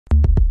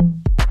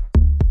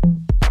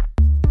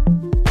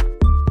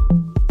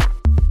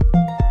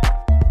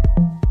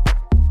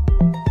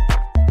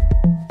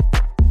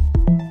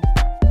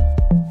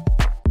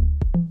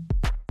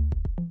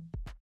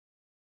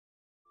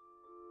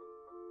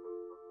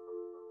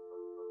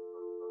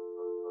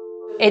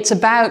It's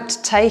about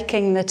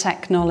taking the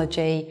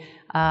technology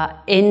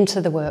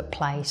into the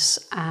workplace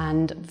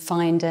and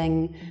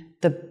finding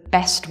the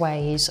best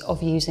ways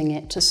of using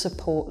it to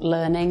support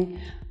learning,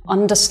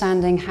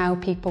 understanding how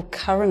people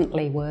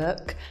currently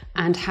work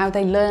and how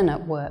they learn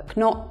at work,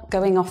 not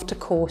going off to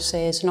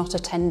courses, not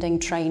attending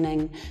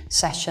training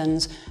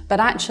sessions, but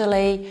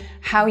actually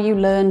how you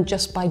learn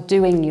just by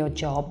doing your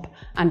job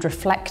and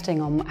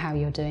reflecting on how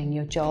you're doing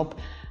your job,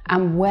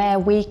 and where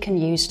we can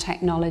use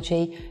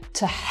technology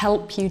to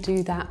help you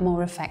do that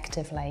more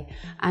effectively.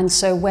 And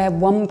so where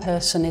one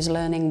person is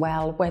learning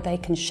well, where they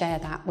can share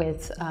that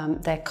with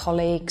their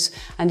colleagues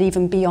and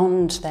even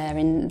beyond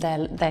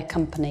their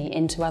company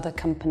into other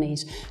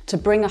companies to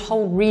bring a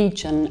whole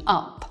region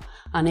up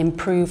and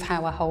improve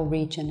how a whole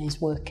region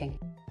is working.